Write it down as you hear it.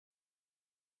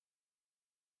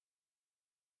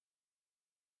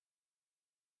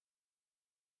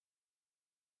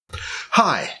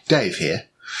Hi, Dave here.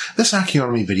 This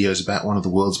archaeonomy video is about one of the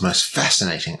world's most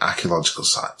fascinating archaeological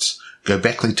sites,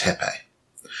 Göbekli Tepe.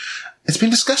 It's been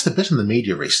discussed a bit in the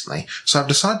media recently, so I've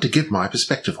decided to give my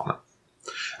perspective on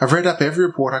it. I've read up every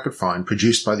report I could find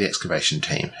produced by the excavation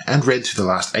team, and read through the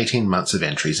last 18 months of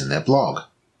entries in their blog.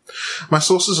 My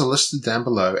sources are listed down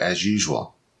below as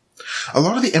usual. A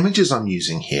lot of the images I'm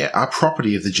using here are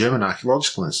property of the German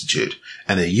Archaeological Institute,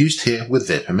 and they're used here with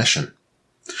their permission.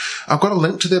 I've got a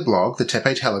link to their blog, the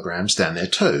Tepe Telegrams, down there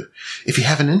too. If you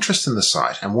have an interest in the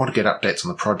site and want to get updates on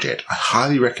the project, I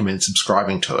highly recommend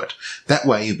subscribing to it. That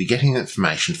way you'll be getting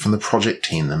information from the project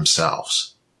team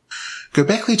themselves.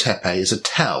 Göbekli Tepe is a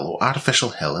tell or artificial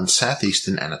hill in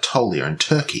southeastern Anatolia in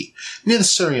Turkey, near the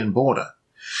Syrian border.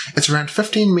 It's around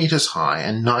 15 metres high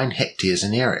and 9 hectares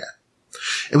in area.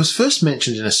 It was first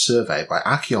mentioned in a survey by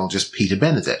archaeologist Peter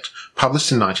Benedict,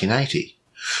 published in 1980.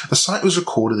 The site was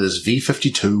recorded as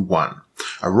V52-1,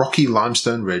 a rocky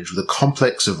limestone ridge with a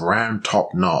complex of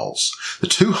round-topped knolls, the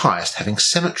two highest having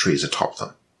cemeteries atop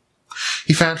them.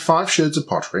 He found 5 sherds of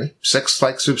pottery, 6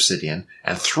 flakes of obsidian,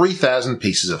 and 3,000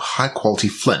 pieces of high-quality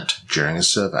flint during his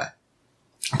survey.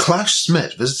 Klaus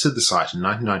Schmidt visited the site in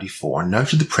 1994 and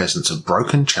noted the presence of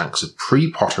broken chunks of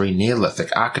pre-pottery Neolithic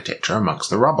architecture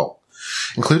amongst the rubble,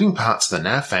 including parts of the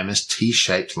now famous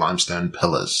T-shaped limestone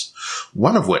pillars,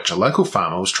 one of which a local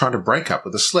farmer was trying to break up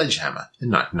with a sledgehammer in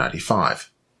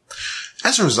 1995.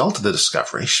 As a result of the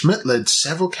discovery, Schmidt led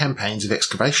several campaigns of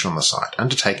excavation on the site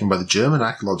undertaken by the German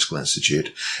Archaeological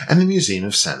Institute and the Museum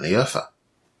of St. Leofa.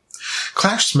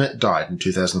 Klaus Schmidt died in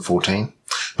 2014,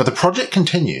 but the project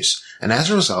continues, and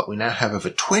as a result we now have over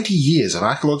 20 years of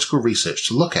archaeological research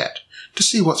to look at to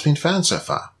see what's been found so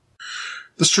far.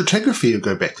 The stratigraphy of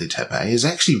Göbekli Tepe is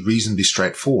actually reasonably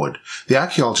straightforward. The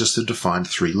archaeologists have defined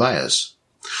 3 layers.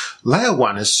 Layer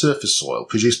 1 is surface soil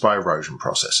produced by erosion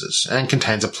processes and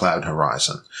contains a ploughed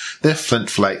horizon. There are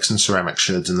flint flakes and ceramic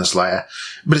sherds in this layer,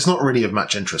 but it's not really of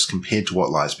much interest compared to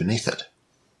what lies beneath it.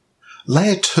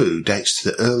 Layer 2 dates to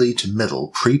the early to middle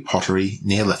pre-pottery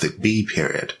Neolithic B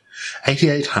period,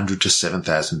 8800 to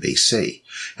 7000 BC,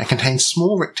 and contains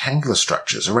small rectangular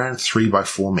structures around 3 by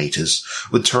 4 metres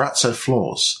with terrazzo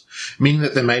floors, meaning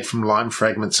that they're made from lime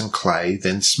fragments and clay,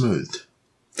 then smoothed.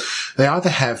 They either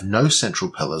have no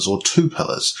central pillars or 2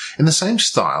 pillars, in the same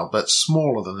style but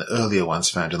smaller than the earlier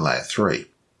ones found in Layer 3.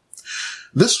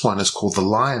 This one is called the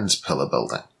Lion's Pillar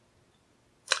building.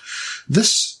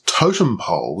 This totem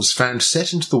pole was found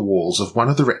set into the walls of one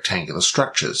of the rectangular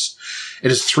structures. It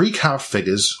has 3 carved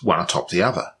figures, one atop the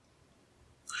other.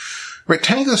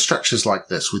 Rectangular structures like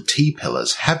this with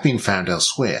T-pillars have been found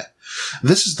elsewhere.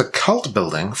 This is the cult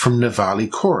building from Nevali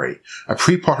Kori, a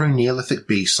pre-pottery Neolithic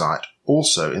B site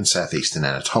also in southeastern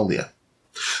Anatolia.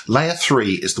 Layer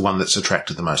 3 is the one that's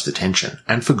attracted the most attention,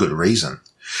 and for good reason.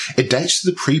 It dates to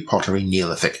the pre-pottery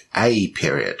Neolithic A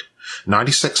period,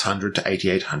 9600 to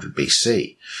 8800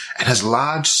 BC, and has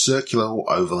large circular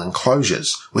or oval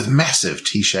enclosures with massive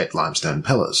T-shaped limestone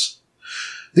pillars.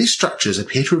 These structures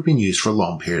appear to have been used for a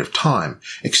long period of time,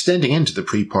 extending into the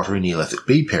pre-pottery Neolithic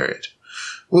B period.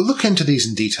 We'll look into these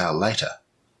in detail later.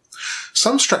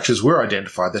 Some structures were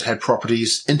identified that had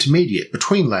properties intermediate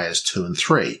between layers 2 and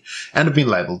 3, and have been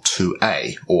labelled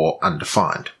 2A, or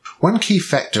undefined. One key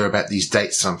factor about these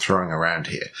dates that I'm throwing around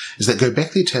here is that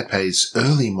Göbekli Tepe's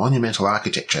early monumental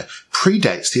architecture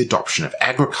predates the adoption of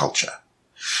agriculture.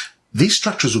 These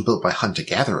structures were built by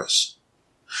hunter-gatherers.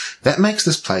 That makes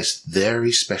this place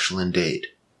very special indeed.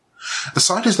 The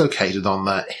site is located on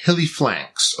the hilly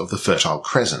flanks of the Fertile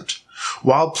Crescent.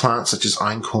 Wild plants such as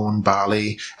einkorn,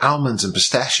 barley, almonds and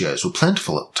pistachios were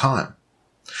plentiful at the time.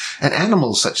 And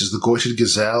animals such as the goitered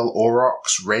gazelle,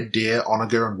 aurochs, red deer,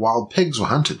 onager and wild pigs were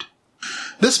hunted.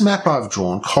 This map I've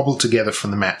drawn, cobbled together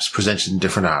from the maps presented in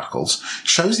different articles,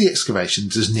 shows the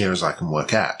excavations as near as I can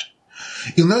work out.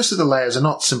 You'll notice that the layers are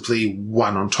not simply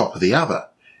one on top of the other.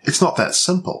 It's not that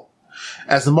simple,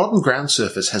 as the modern ground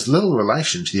surface has little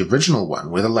relation to the original one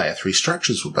where the Layer 3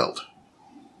 structures were built.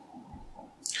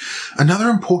 Another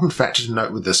important factor to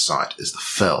note with this site is the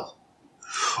fill.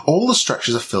 All the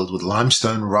structures are filled with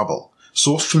limestone rubble,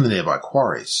 sourced from the nearby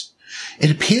quarries.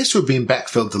 It appears to have been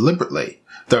backfilled deliberately,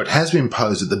 though it has been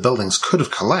posed that the buildings could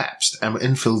have collapsed and were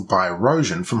infilled by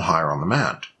erosion from higher on the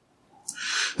mound.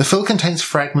 The fill contains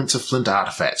fragments of flint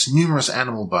artifacts, numerous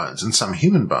animal bones, and some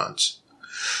human bones.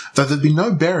 Though there have been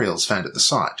no burials found at the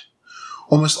site,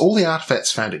 almost all the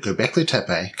artifacts found at Göbekli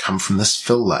Tepe come from this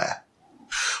fill layer.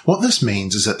 What this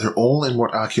means is that they're all in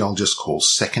what archaeologists call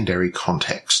secondary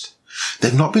context.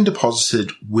 They've not been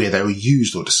deposited where they were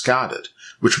used or discarded,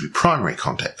 which would be primary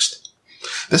context.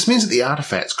 This means that the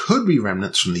artifacts could be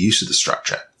remnants from the use of the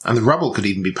structure, and the rubble could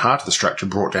even be part of the structure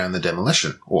brought down in the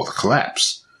demolition, or the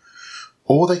collapse.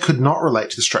 Or they could not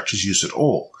relate to the structure's use at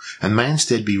all, and may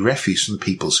instead be refuse from the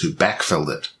peoples who backfilled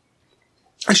it.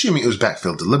 Assuming it was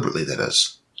backfilled deliberately, that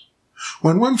is.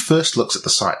 When one first looks at the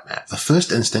site map, the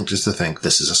first instinct is to think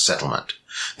this is a settlement.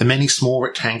 The many small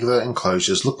rectangular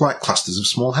enclosures look like clusters of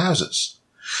small houses.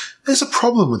 There's a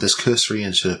problem with this cursory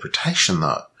interpretation,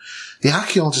 though. The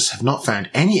archaeologists have not found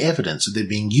any evidence of them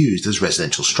being used as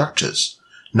residential structures.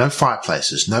 No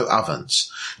fireplaces, no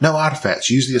ovens, no artifacts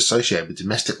usually associated with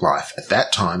domestic life at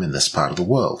that time in this part of the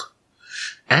world.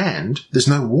 And there's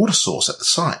no water source at the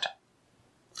site.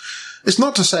 It's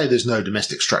not to say there's no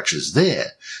domestic structures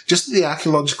there, just that the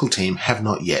archaeological team have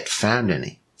not yet found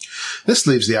any. This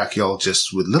leaves the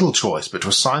archaeologists with little choice but to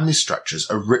assign these structures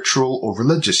a ritual or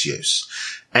religious use.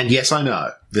 And yes, I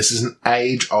know, this is an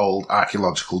age-old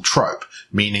archaeological trope,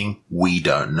 meaning we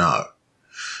don't know.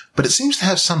 But it seems to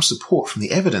have some support from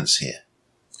the evidence here.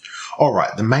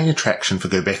 Alright, the main attraction for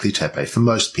Göbekli Tepe for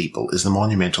most people is the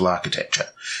monumental architecture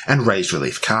and raised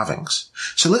relief carvings.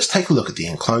 So let's take a look at the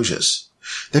enclosures.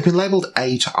 They've been labelled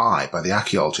A to I by the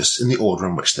archaeologists in the order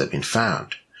in which they've been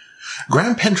found.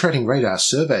 Ground-penetrating radar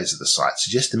surveys of the site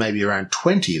suggest there may be around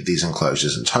 20 of these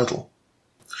enclosures in total.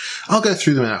 I'll go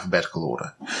through them in alphabetical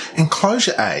order.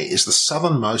 Enclosure A is the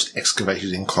southernmost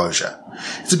excavated enclosure.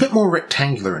 It's a bit more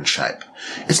rectangular in shape.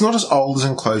 It's not as old as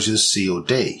enclosures C or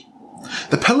D.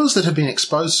 The pillars that have been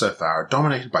exposed so far are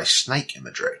dominated by snake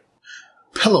imagery.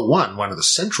 Pillar 1, one of the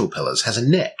central pillars, has a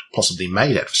net, possibly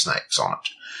made out of snakes, on it.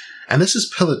 And this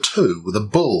is Pillar 2 with a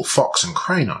bull, fox and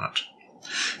crane on it.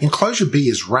 Enclosure B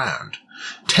is round,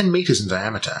 10 metres in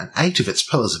diameter, and 8 of its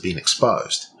pillars have been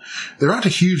exposed. There aren't a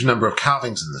huge number of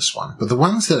carvings in this one, but the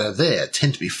ones that are there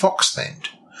tend to be fox-themed.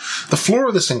 The floor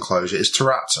of this enclosure is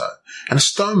terrazzo, and a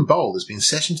stone bowl has been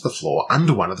set into the floor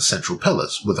under one of the central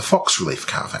pillars, with a fox relief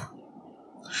carving.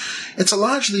 It's a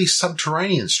largely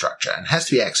subterranean structure and has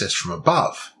to be accessed from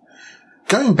above.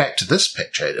 Going back to this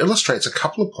picture, it illustrates a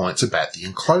couple of points about the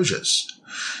enclosures.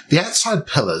 The outside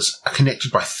pillars are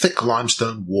connected by thick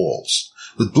limestone walls,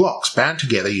 with blocks bound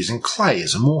together using clay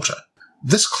as a mortar.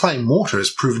 This clay mortar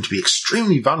has proven to be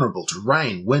extremely vulnerable to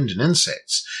rain, wind and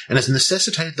insects, and has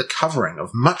necessitated the covering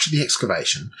of much of the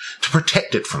excavation to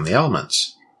protect it from the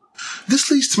elements. This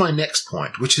leads to my next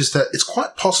point, which is that it's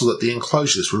quite possible that the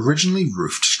enclosures were originally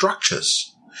roofed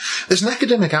structures. There's an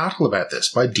academic article about this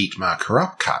by Dietrich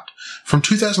from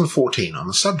 2014 on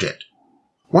the subject.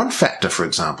 One factor, for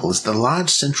example, is the large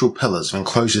central pillars of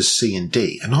enclosures C and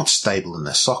D are not stable in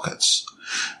their sockets.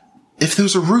 If there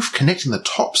was a roof connecting the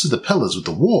tops of the pillars with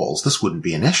the walls, this wouldn't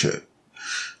be an issue.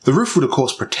 The roof would of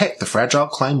course protect the fragile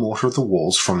clay mortar of the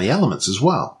walls from the elements as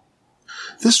well.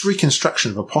 This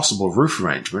reconstruction of a possible roof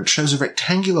arrangement shows a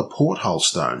rectangular porthole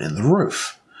stone in the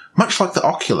roof, much like the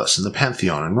oculus in the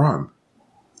Pantheon in Rome.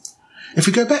 If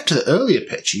we go back to the earlier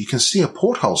picture, you can see a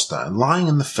porthole stone lying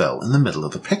in the fill in the middle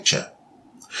of the picture.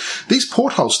 These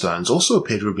porthole stones also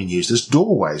appear to have been used as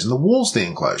doorways in the walls of the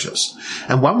enclosures,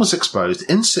 and one was exposed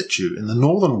in situ in the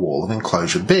northern wall of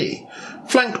enclosure B,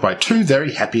 flanked by 2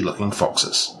 very happy-looking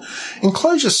foxes.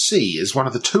 Enclosure C is one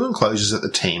of the 2 enclosures that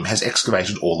the team has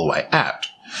excavated all the way out.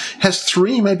 It has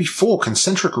 3, maybe 4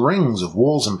 concentric rings of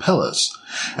walls and pillars,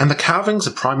 and the carvings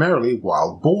are primarily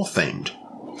wild boar themed.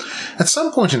 At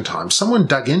some point in time, someone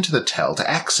dug into the tell to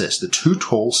access the 2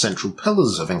 tall central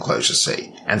pillars of enclosure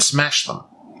C and smashed them,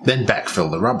 then backfill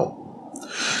the rubble.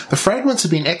 The fragments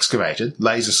have been excavated,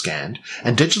 laser scanned,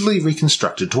 and digitally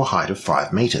reconstructed to a height of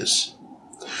 5 metres.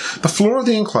 The floor of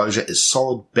the enclosure is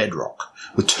solid bedrock,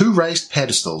 with 2 raised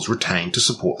pedestals retained to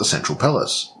support the central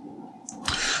pillars.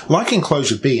 Like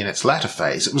enclosure B in its latter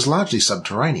phase, it was largely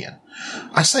subterranean.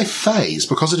 I say phase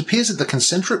because it appears that the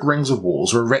concentric rings of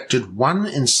walls were erected one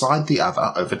inside the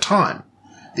other over time,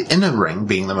 the inner ring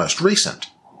being the most recent.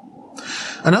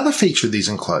 Another feature of these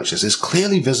enclosures is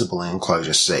clearly visible in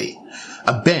enclosure C,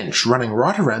 a bench running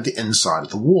right around the inside of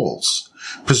the walls,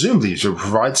 presumably to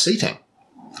provide seating.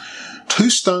 2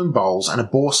 stone bowls and a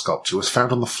boar sculpture was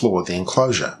found on the floor of the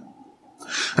enclosure.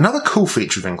 Another cool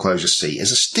feature of enclosure C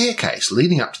is a staircase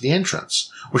leading up to the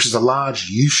entrance, which is a large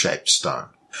U-shaped stone.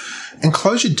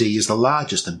 Enclosure D is the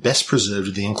largest and best preserved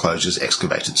of the enclosures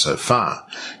excavated so far,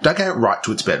 dug out right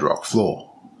to its bedrock floor.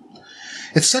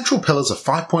 Its central pillars are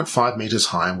 5.5 metres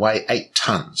high and weigh 8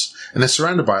 tonnes, and they're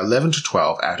surrounded by 11 to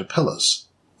 12 outer pillars.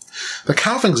 The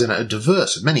carvings in it are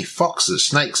diverse, with many foxes,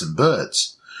 snakes and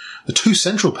birds. The 2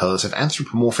 central pillars have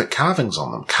anthropomorphic carvings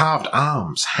on them, carved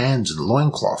arms, hands and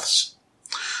loincloths.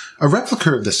 A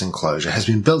replica of this enclosure has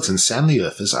been built in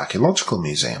Sanliurfa's Archaeological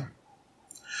Museum.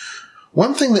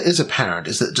 One thing that is apparent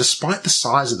is that despite the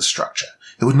size of the structure,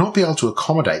 it would not be able to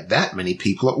accommodate that many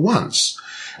people at once.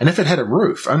 And if it had a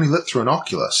roof, only lit through an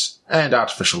oculus, and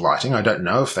artificial lighting, I don't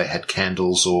know if they had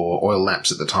candles or oil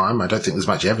lamps at the time, I don't think there's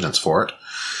much evidence for it,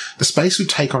 the space would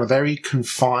take on a very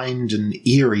confined and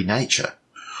eerie nature.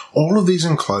 All of these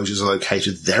enclosures are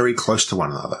located very close to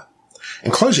one another.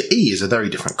 Enclosure E is a very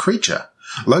different creature,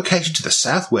 located to the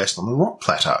southwest on the rock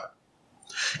plateau.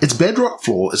 Its bedrock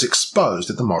floor is exposed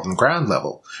at the modern ground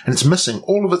level, and it's missing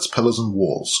all of its pillars and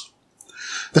walls.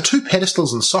 The two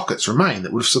pedestals and sockets remain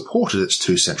that would have supported its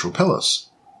two central pillars.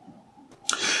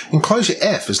 Enclosure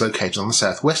F is located on the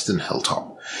southwestern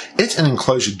hilltop. It and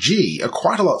Enclosure G are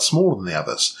quite a lot smaller than the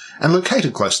others, and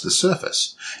located close to the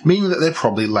surface, meaning that they're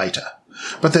probably later,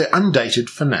 but they're undated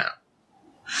for now.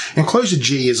 Enclosure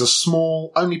G is a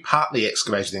small, only partly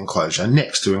excavated enclosure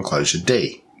next to Enclosure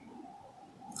D.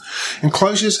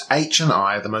 Enclosures H and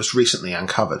I are the most recently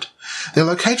uncovered. They're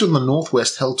located on the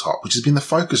northwest hilltop, which has been the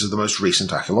focus of the most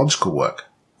recent archaeological work.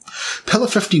 Pillar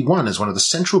 51 is one of the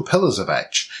central pillars of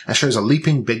H and shows a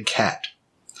leaping big cat.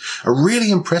 A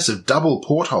really impressive double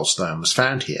porthole stone was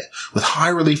found here, with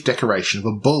high-relief decoration of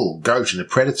a bull, goat and a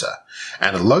predator,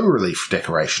 and a low-relief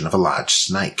decoration of a large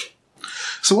snake.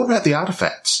 So what about the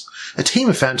artifacts? A team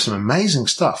have found some amazing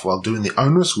stuff while doing the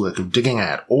onerous work of digging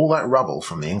out all that rubble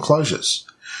from the enclosures.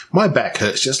 My back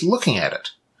hurts just looking at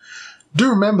it. Do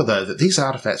remember, though, that these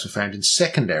artifacts were found in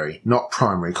secondary, not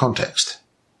primary context.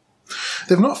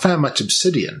 They've not found much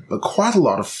obsidian, but quite a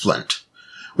lot of flint,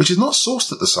 which is not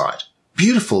sourced at the site.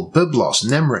 Beautiful byblos,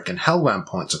 nemric and helwan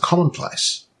points are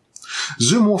commonplace.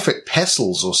 Zoomorphic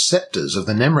pestles or scepters of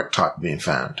the nemric type have been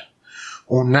found.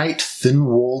 Ornate,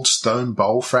 thin-walled stone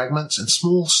bowl fragments and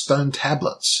small stone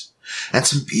tablets, and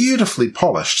some beautifully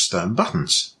polished stone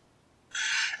buttons.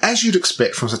 As you'd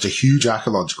expect from such a huge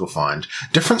archaeological find,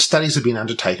 different studies have been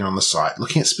undertaken on the site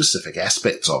looking at specific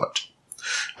aspects of it.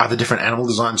 Are the different animal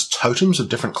designs totems of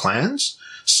different clans?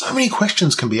 So many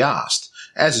questions can be asked.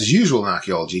 As is usual in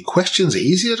archaeology, questions are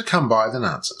easier to come by than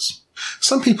answers.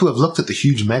 Some people have looked at the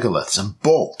huge megaliths and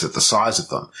balked at the size of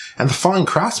them and the fine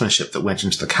craftsmanship that went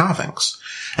into the carvings,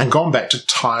 and gone back to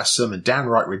tiresome and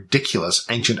downright ridiculous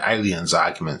ancient aliens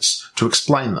arguments to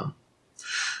explain them.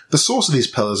 The source of these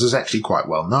pillars is actually quite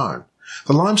well known.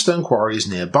 The limestone quarry is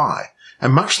nearby,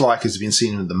 and much like has been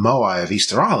seen in the Moai of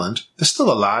Easter Island, there's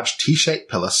still a large T-shaped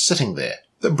pillar sitting there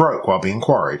that broke while being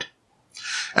quarried,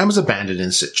 and was abandoned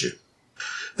in situ.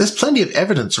 There's plenty of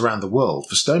evidence around the world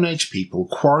for Stone Age people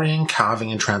quarrying,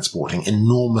 carving and transporting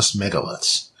enormous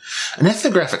megaliths. An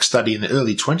ethnographic study in the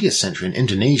early 20th century in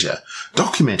Indonesia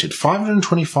documented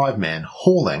 525 men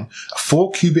hauling a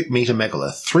 4 cubic metre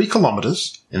megalith 3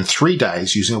 kilometres in 3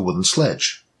 days using a wooden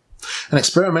sledge. An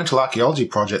experimental archaeology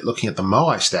project looking at the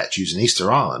Moai statues in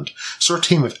Easter Island saw a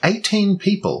team of 18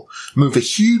 people move a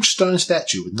huge stone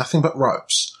statue with nothing but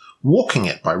ropes, walking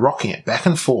it by rocking it back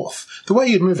and forth, the way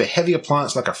you'd move a heavy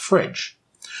appliance like a fridge.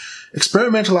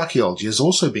 Experimental archaeology has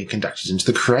also been conducted into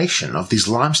the creation of these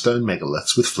limestone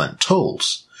megaliths with flint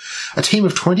tools. A team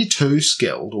of 22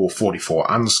 skilled, or 44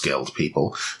 unskilled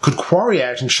people could quarry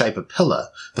out and shape a pillar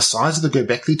the size of the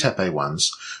Göbekli Tepe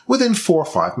ones within 4 or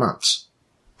 5 months.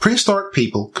 Prehistoric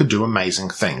people could do amazing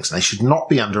things, and they should not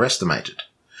be underestimated.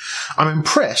 I'm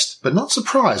impressed, but not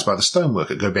surprised by the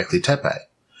stonework at Göbekli Tepe.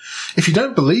 If you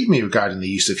don't believe me regarding the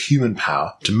use of human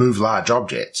power to move large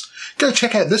objects, go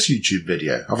check out this YouTube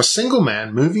video of a single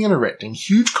man moving and erecting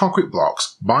huge concrete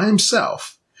blocks by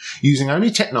himself, using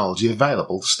only technology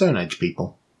available to Stone Age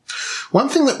people. One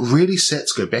thing that really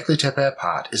sets Göbekli Tepe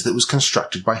apart is that it was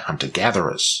constructed by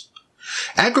hunter-gatherers.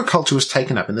 Agriculture was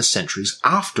taken up in the centuries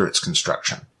after its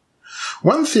construction.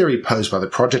 One theory posed by the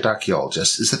project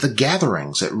archaeologists is that the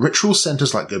gatherings at ritual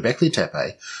centres like Göbekli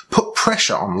Tepe put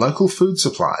pressure on local food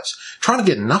supplies, trying to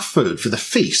get enough food for the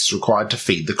feasts required to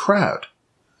feed the crowd.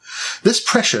 This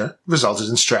pressure resulted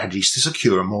in strategies to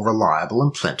secure a more reliable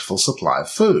and plentiful supply of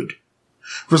food,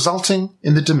 resulting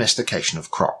in the domestication of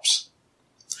crops.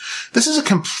 This is a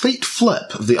complete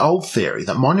flip of the old theory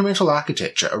that monumental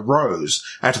architecture arose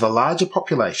out of the larger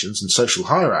populations and social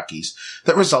hierarchies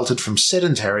that resulted from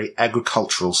sedentary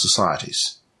agricultural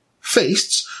societies.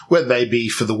 Feasts, whether they be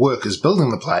for the workers building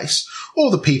the place or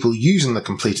the people using the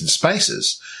completed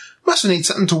spaces, must need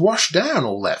something to wash down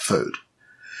all that food.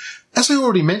 As I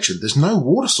already mentioned, there's no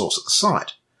water source at the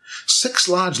site. 6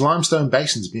 large limestone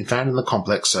basins have been found in the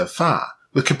complex so far,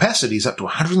 with capacities up to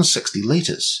 160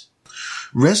 litres.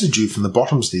 Residue from the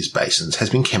bottoms of these basins has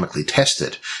been chemically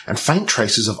tested, and faint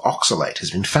traces of oxalate has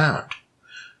been found.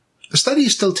 The study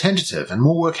is still tentative and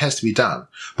more work has to be done,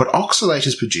 but oxalate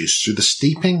is produced through the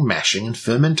steeping, mashing and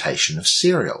fermentation of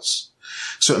cereals.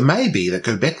 so it may be that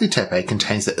Göbekli Tepe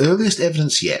contains the earliest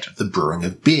evidence yet of the brewing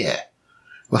of beer.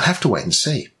 We'll have to wait and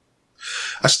see.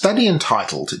 A study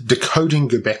entitled Decoding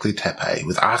Göbekli Tepe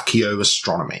with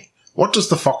Archaeoastronomy, What Does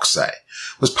the Fox Say?,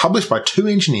 was published by two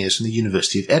engineers from the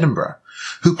University of Edinburgh,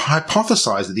 who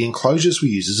hypothesised that the enclosures were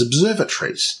used as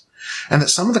observatories, and that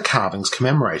some of the carvings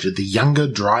commemorated the Younger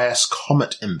Dryas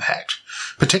comet impact,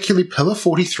 particularly Pillar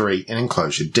 43 in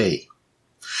Enclosure D.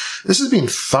 This has been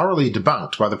thoroughly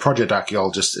debunked by the project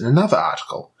archaeologists in another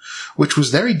article, which was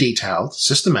very detailed,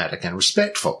 systematic and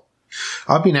respectful.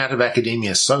 I've been out of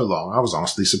academia so long, I was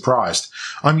honestly surprised.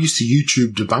 I'm used to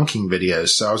YouTube debunking videos,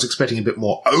 so I was expecting a bit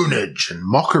more ownage and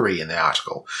mockery in the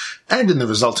article, and in the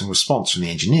resulting response from the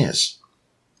engineers.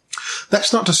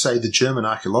 That's not to say the German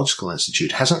Archaeological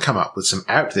Institute hasn't come up with some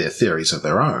out-there theories of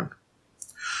their own.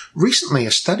 Recently,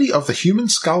 a study of the human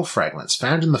skull fragments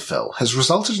found in the fill has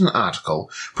resulted in an article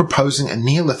proposing a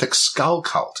Neolithic skull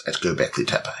cult at Göbekli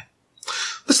Tepe.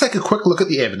 Let's take a quick look at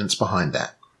the evidence behind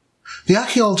that. The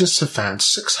archaeologists have found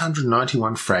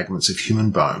 691 fragments of human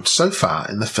bone so far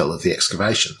in the fill of the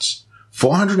excavations.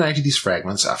 480 of these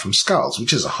fragments are from skulls,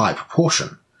 which is a high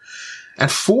proportion,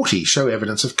 and 40 show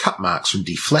evidence of cut marks from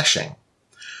defleshing.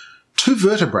 2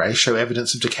 vertebrae show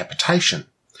evidence of decapitation,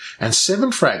 and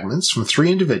 7 fragments from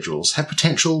 3 individuals have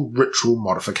potential ritual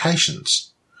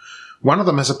modifications. One of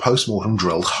them has a post-mortem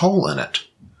drilled hole in it,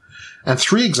 and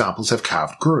 3 examples have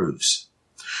carved grooves.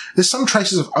 There's some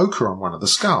traces of ochre on one of the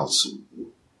skulls.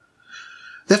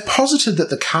 They've posited that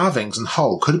the carvings and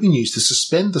hole could have been used to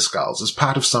suspend the skulls as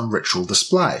part of some ritual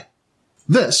display.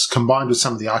 This, combined with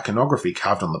some of the iconography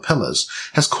carved on the pillars,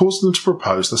 has caused them to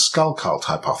propose the skull cult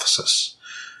hypothesis.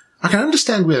 I can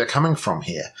understand where they're coming from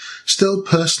here. Still,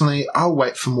 personally, I'll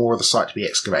wait for more of the site to be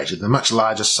excavated and a much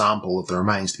larger sample of the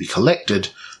remains to be collected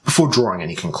before drawing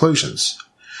any conclusions.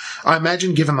 I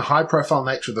imagine, given the high-profile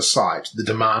nature of the site, the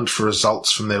demand for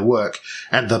results from their work,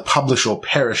 and the publish or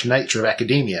perish nature of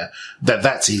academia, that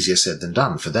that's easier said than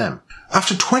done for them.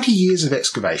 After 20 years of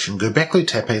excavation, Göbekli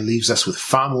Tepe leaves us with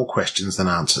far more questions than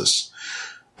answers.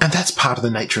 And that's part of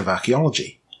the nature of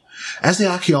archaeology. As the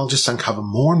archaeologists uncover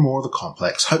more and more of the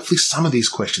complex, hopefully some of these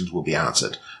questions will be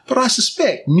answered. But I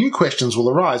suspect new questions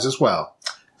will arise as well.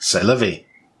 C'est la vie.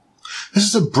 This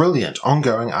is a brilliant,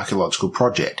 ongoing archaeological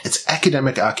project. It's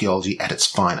academic archaeology at its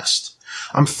finest.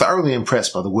 I'm thoroughly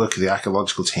impressed by the work of the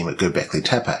archaeological team at Göbekli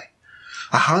Tepe.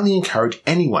 I highly encourage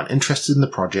anyone interested in the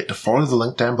project to follow the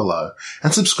link down below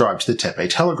and subscribe to the Tepe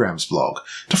Telegrams blog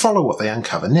to follow what they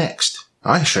uncover next.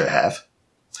 I sure have.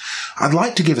 I'd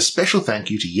like to give a special thank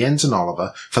you to Jens and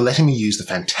Oliver for letting me use the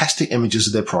fantastic images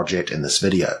of their project in this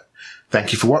video.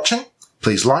 Thank you for watching.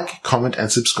 Please like, comment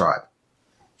and subscribe.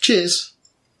 Cheers!